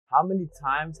How many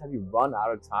times have you run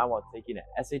out of time while taking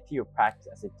an SAT or practice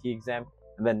SAT exam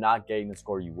and then not getting the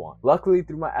score you want? Luckily,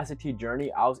 through my SAT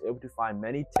journey, I was able to find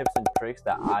many tips and tricks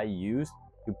that I use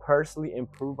to personally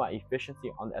improve my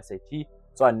efficiency on the SAT,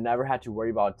 so I never had to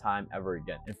worry about time ever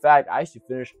again. In fact, I used to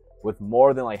finish with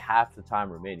more than like half the time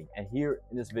remaining. And here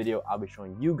in this video, I'll be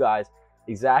showing you guys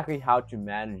exactly how to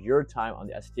manage your time on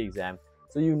the SAT exam,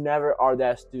 so you never are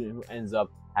that student who ends up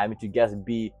having to guess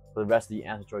B for the rest of the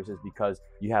answer choices because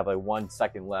you have like 1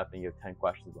 second left and you have 10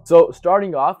 questions left. So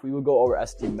starting off, we will go over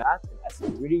SAT math and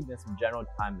SAT reading, then some general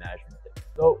time management tips.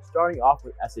 So starting off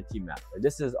with SAT math, right?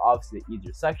 This is obviously the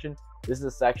easier section. This is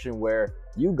a section where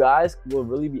you guys will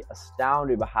really be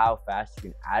astounded by how fast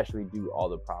you can actually do all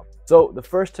the problems. So the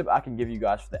first tip I can give you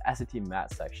guys for the SAT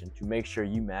math section to make sure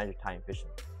you manage your time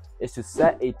efficiently is to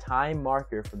set a time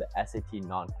marker for the SAT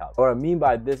non-calc. What I mean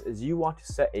by this is you want to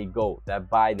set a goal that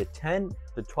by the 10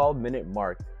 to 12 minute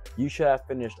mark, you should have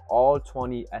finished all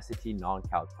 20 SAT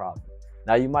non-calc problems.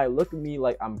 Now you might look at me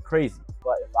like I'm crazy,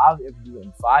 but if I was able to do it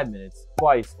in 5 minutes,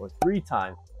 twice or 3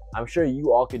 times, I'm sure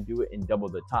you all can do it in double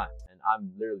the time. And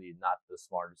I'm literally not the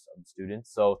smartest of the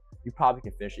students, so you probably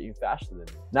can finish it even faster than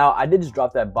me. Now, I did just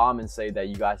drop that bomb and say that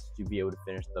you guys should be able to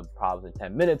finish the problems in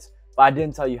 10 minutes, but I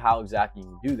didn't tell you how exactly you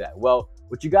can do that. Well,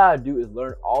 what you gotta do is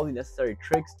learn all the necessary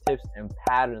tricks, tips, and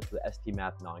patterns for the SAT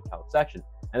math non-calc section.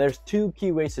 And there's 2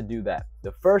 key ways to do that.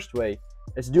 The first way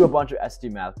is to do a bunch of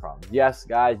SAT math problems. Yes,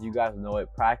 guys, you guys know it.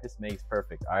 Practice makes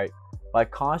perfect, all right? By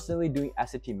constantly doing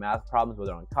SAT math problems,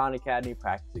 whether on Khan Academy,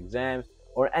 practice exams,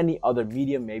 or any other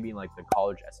medium, maybe in like the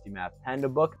college SAT math panda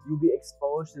book, you'll be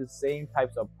exposed to the same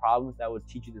types of problems that will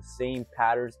teach you the same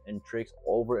patterns and tricks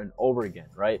over and over again,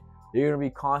 right? You're going to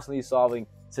be constantly solving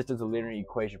systems of linear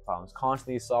equation problems,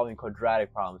 constantly solving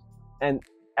quadratic problems, and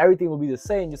everything will be the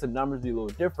same, just the numbers will be a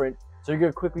little different. So you're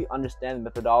going to quickly understand the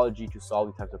methodology to solve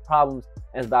these types of problems,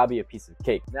 and that'll be a piece of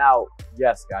cake. Now,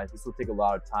 yes, guys, this will take a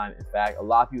lot of time. In fact, a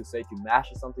lot of people say to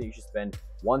master something, you should spend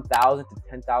 1,000 to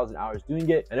 10,000 hours doing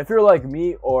it. And if you're like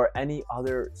me or any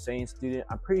other sane student,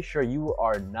 I'm pretty sure you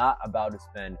are not about to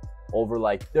spend over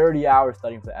like 30 hours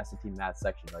studying for the SAT math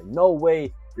section. Like, no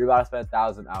way you're about to spend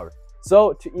 1,000 hours.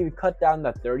 So to even cut down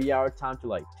that 30-hour time to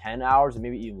like 10 hours or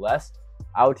maybe even less,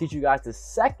 I will teach you guys the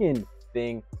second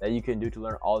thing that you can do to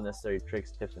learn all the necessary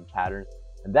tricks, tips, and patterns.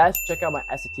 And that's check out my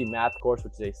SAT math course,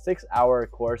 which is a 6-hour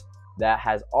course that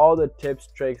has all the tips,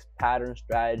 tricks, patterns,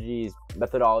 strategies,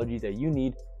 methodologies that you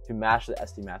need to master the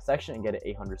SAT math section and get an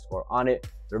 800 score on it.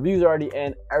 The review's already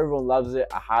in, everyone loves it.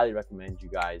 I highly recommend you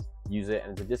guys use it,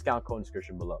 and there's a discount code in the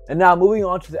description below. And now moving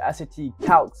on to the SAT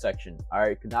calc section. All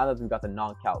right, because now that we've got the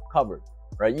non-calc covered,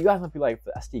 right? You guys might be like,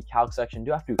 for the SAT calc section,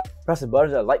 do I have to press the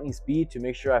buttons at lightning speed to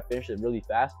make sure I finish it really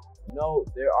fast? No,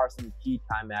 there are some key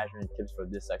time management tips for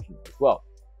this section as well,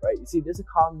 right? You see, there's a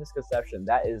common misconception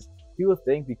that is, people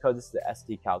think because this is the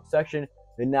SAT calc section,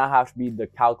 they now have to be the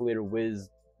calculator whiz,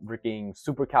 freaking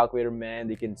super calculator man.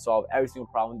 They can solve every single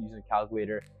problem using a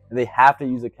calculator, and they have to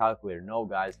use a calculator. No,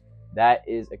 guys, that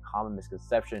is a common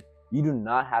misconception. You do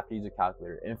not have to use a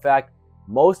calculator. In fact,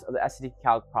 most of the SAT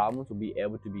calc problems will be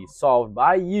able to be solved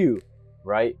by you,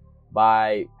 right,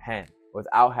 by hand,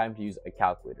 without having to use a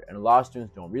calculator. And a lot of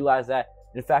students don't realize that.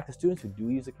 In fact, the students who do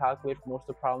use a calculator for most of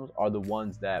the problems are the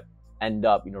ones that end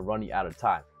up, running out of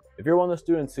time. If you're one of the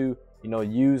students who,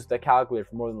 use the calculator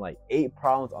for more than like 8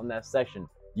 problems on that section,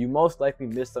 you most likely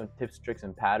missed some tips, tricks,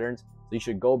 and patterns. So you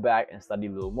should go back and study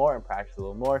a little more and practice a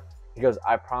little more, because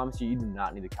I promise you, you do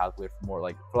not need the calculator for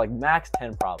more, for max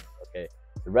 10 problems, okay?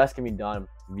 The rest can be done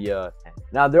via hand.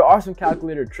 Now, there are some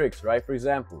calculator tricks, right? For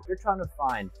example, if you're trying to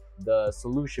find the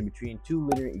solution between 2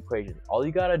 linear equations, all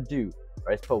you gotta do,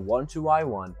 right, is put 1 to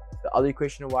y1, the other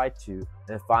equation to y2, and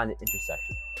then find the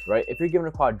intersection, right? If you're given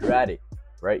a quadratic,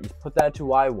 right, you just put that to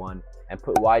y1 and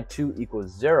put y2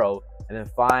 equals 0, and then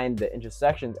find the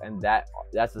intersections, and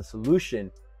that's the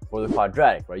solution for the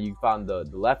quadratic, right? You found the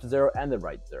left 0 and the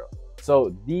right 0.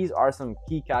 So these are some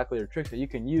key calculator tricks that you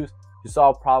can use to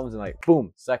solve problems in like,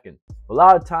 boom, seconds. A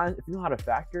lot of times, if you know how to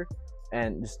factor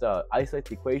and just isolate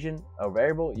the equation, a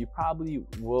variable, you probably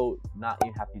will not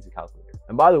even have to use a calculator.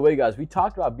 And by the way, guys, we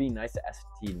talked about being nice at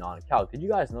SAT non-calc. Did you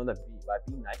guys know that by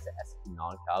being nice at SAT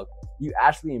non-calc, you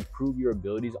actually improve your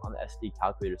abilities on the SAT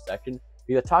calculator section?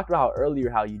 Because I talked about earlier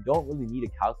how you don't really need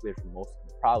a calculator for most of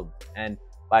the problems. And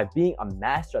by being a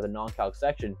master at the non-calc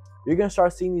section, you're going to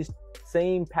start seeing these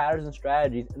same patterns and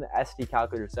strategies in the SAT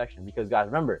calculator section. Because, guys,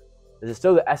 remember, this is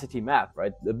still the SAT math,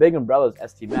 right? The big umbrella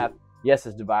is SAT math. Yes,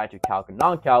 it's divided to calc and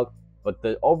non-calc, but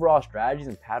the overall strategies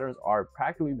and patterns are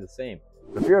practically the same.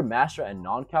 But if you're a master at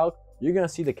non-calc, you're going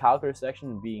to see the calculator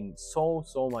section being so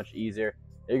much easier.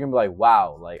 you're gonna be like,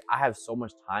 wow, like I have so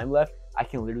much time left. I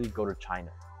can literally go to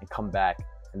China and come back,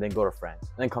 and then go to France,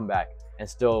 and then come back and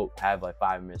still have like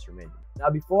 5 minutes remaining. Now,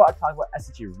 before I talk about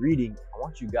SAT reading, I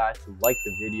want you guys to like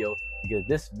the video, because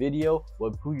this video will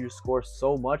improve your score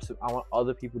so much. So I want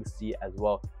other people to see it as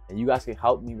well. And you guys can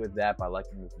help me with that by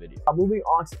liking this video. Now, moving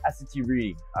on to SAT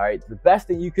reading. All right, the best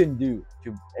thing you can do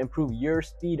to improve your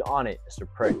speed on it is to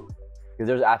pray. Because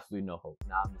there's absolutely no hope.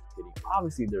 Nah, I'm just kidding.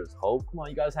 Obviously, there's hope. Come on,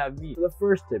 you guys have me. So the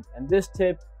first tip, and this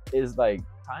tip is like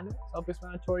kind of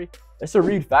self-explanatory, is to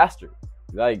read faster.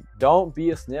 Like, don't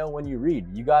be a snail when you read.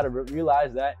 You gotta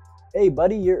realize that, hey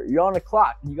buddy, you're on a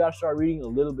clock. You gotta start reading a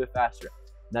little bit faster.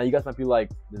 Now you guys might be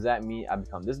like, does that mean I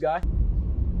become this guy?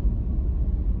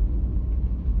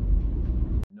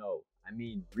 No, I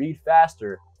mean read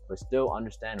faster, but still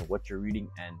understand what you're reading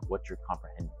and what you're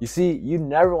comprehending. You see, you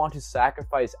never want to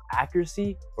sacrifice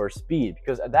accuracy for speed,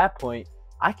 because at that point,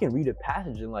 I can read a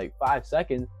passage in like 5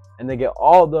 seconds and then get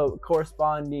all the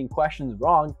corresponding questions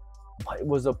wrong. What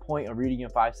was the point of reading in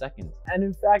 5 seconds? And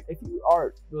in fact, if you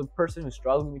are the person who's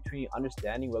struggling between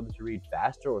understanding whether to read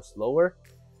faster or slower,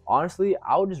 honestly,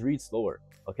 I would just read slower,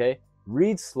 okay?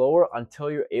 Read slower until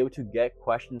you're able to get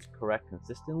questions correct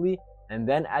consistently. And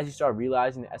then as you start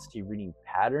realizing the SAT reading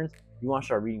patterns, you want to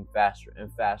start reading faster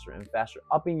and faster and faster,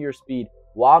 upping your speed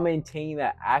while maintaining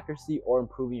that accuracy or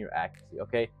improving your accuracy,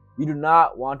 okay? You do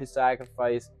not want to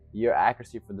sacrifice your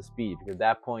accuracy for the speed, because at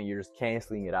that point, you're just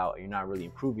canceling it out and you're not really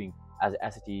improving as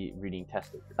an SAT reading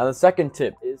tester. Now, the second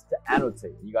tip is to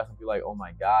annotate. You guys will be like, oh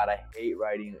my God, I hate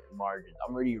writing margins.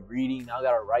 I'm already reading, now I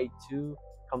gotta write too?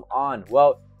 Come on.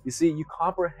 Well, you see, you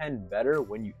comprehend better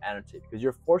when you annotate, because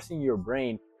you're forcing your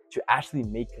brain to actually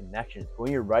make connections.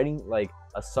 When you're writing like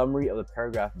a summary of the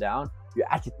paragraph down, you're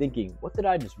actually thinking, what did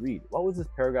I just read? What was this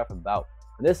paragraph about?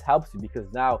 And this helps you, because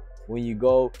now when you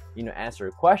go, answer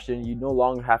a question, you no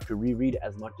longer have to reread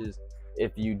as much as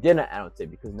if you didn't annotate,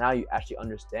 because now you actually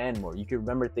understand more. You can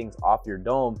remember things off your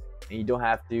dome, and you don't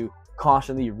have to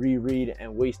constantly reread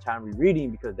and waste time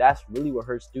rereading, because that's really what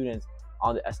hurts students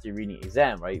on the SAT reading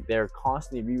exam, right? They're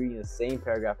constantly rereading the same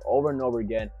paragraph over and over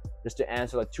again just to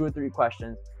answer like 2 or 3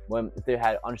 questions, when if they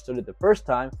had understood it the first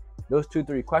time, those 2 or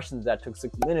 3 questions that took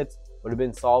 6 minutes would have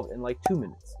been solved in like 2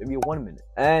 minutes, maybe 1 minute.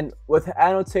 And with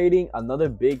annotating, another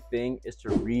big thing is to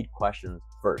read questions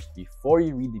first before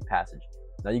you read the passage.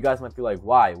 Now you guys might be like,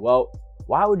 why? Well,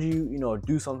 why would you,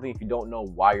 do something if you don't know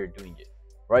why you're doing it,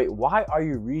 right? Why are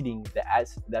you reading the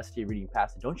SAT reading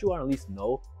passage? Don't you want to at least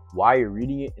know why you're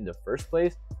reading it in the first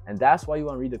place? And that's why you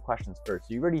want to read the questions first.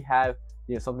 So you already have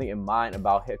something in mind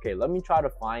about, hey, okay, let me try to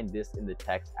find this in the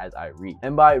text as I read.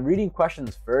 And by reading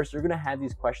questions first, you're gonna have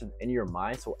these questions in your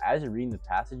mind. So as you're reading the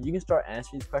passage, you can start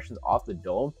answering these questions off the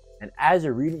dome. And as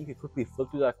you're reading, you can quickly flip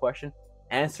through that question,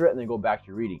 answer it, and then go back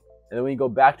to reading. And then when you go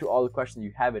back to all the questions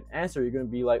you haven't answered, you're gonna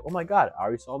be like, oh my God, I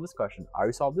already solved this question. I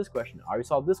already solved this question. I already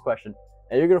solved this question.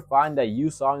 And you're gonna find that you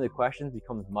solving the questions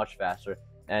becomes much faster,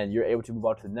 and you're able to move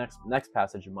on to the next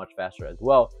passage much faster as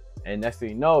well. And next thing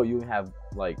you know, you have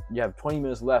 20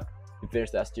 minutes left to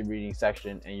finish the SAT reading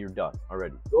section, and you're done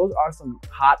already. Those are some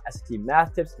hot SAT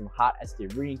math tips, some hot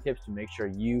SAT reading tips to make sure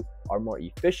you are more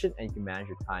efficient and you can manage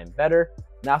your time better.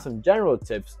 Now some general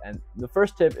tips, and the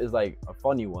first tip is like a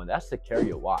funny one. That's to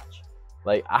carry a watch.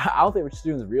 Like, I don't think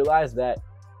students realize that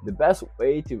the best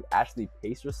way to actually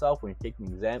pace yourself when you're taking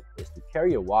an exam is to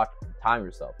carry a watch and time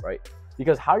yourself, right?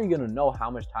 Because how are you gonna know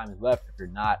how much time is left if you're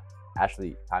not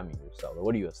actually timing yourself? Or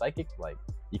what are you, a psychic? Like,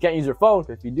 you can't use your phone,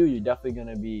 because if you do, you're definitely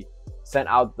gonna be sent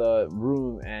out the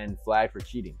room and flagged for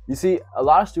cheating. You see, a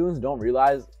lot of students don't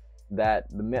realize that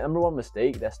the number one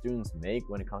mistake that students make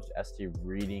when it comes to SAT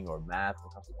reading or math,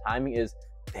 when it comes to timing, is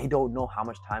they don't know how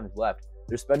much time is left.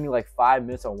 They're spending like 5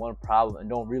 minutes on one problem and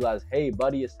don't realize, hey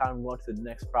buddy, it's time to move on to the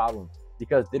next problem,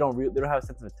 because they don't have a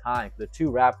sense of time. They're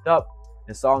too wrapped up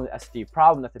in solving the SAT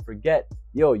problem that they forget,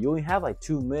 yo, you only have like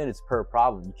 2 minutes per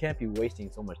problem. You can't be wasting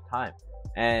so much time.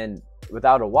 And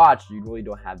without a watch, you really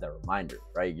don't have that reminder,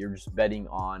 right? You're just betting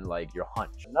on like your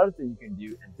hunch. Another thing you can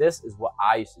do, and this is what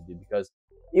I used to do, because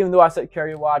even though I said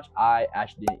carry a watch, I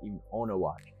actually didn't even own a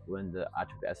watch when I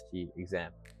took the SAT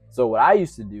exam. So what I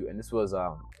used to do, and this was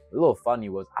a little funny,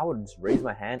 was I would just raise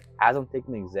my hand as I'm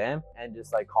taking the exam and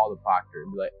just like call the proctor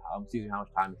and be like, excuse me, how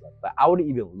much time is left? But I wouldn't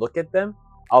even look at them.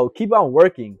 I would keep on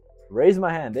working, raise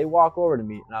my hand, they walk over to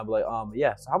me, and I'd be like,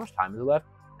 yeah, so how much time is left?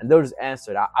 And they'll just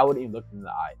answer it. I wouldn't even look them in the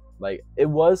eye. Like, it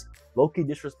was low-key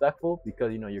disrespectful,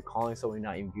 because you're calling someone, you're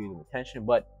not even giving them attention,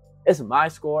 but it's my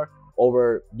score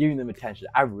over giving them attention.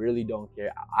 I really don't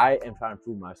care. I am trying to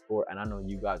improve my score, and I know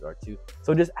you guys are too.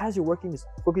 So just as you're working, just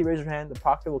quickly raise your hand. The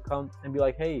proctor will come and be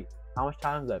like, hey, how much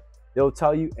time is left? They'll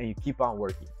tell you, and you keep on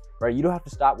working. right? You don't have to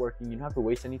stop working. You don't have to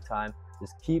waste any time.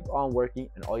 Just keep on working,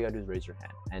 and all you gotta do is raise your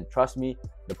hand. And trust me,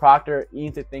 the proctor,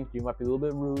 even to think you might be a little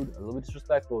bit rude, a little bit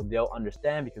disrespectful, they'll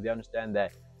understand, because they understand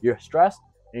that you're stressed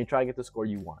and you try to get the score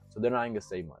you want. So they're not gonna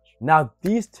say much. Now,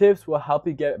 these tips will help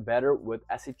you get better with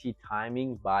SAT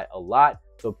timing by a lot.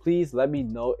 So please let me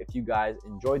know if you guys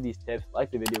enjoyed these tips.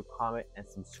 Like the video, comment, and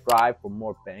subscribe for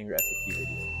more banger SAT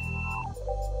videos.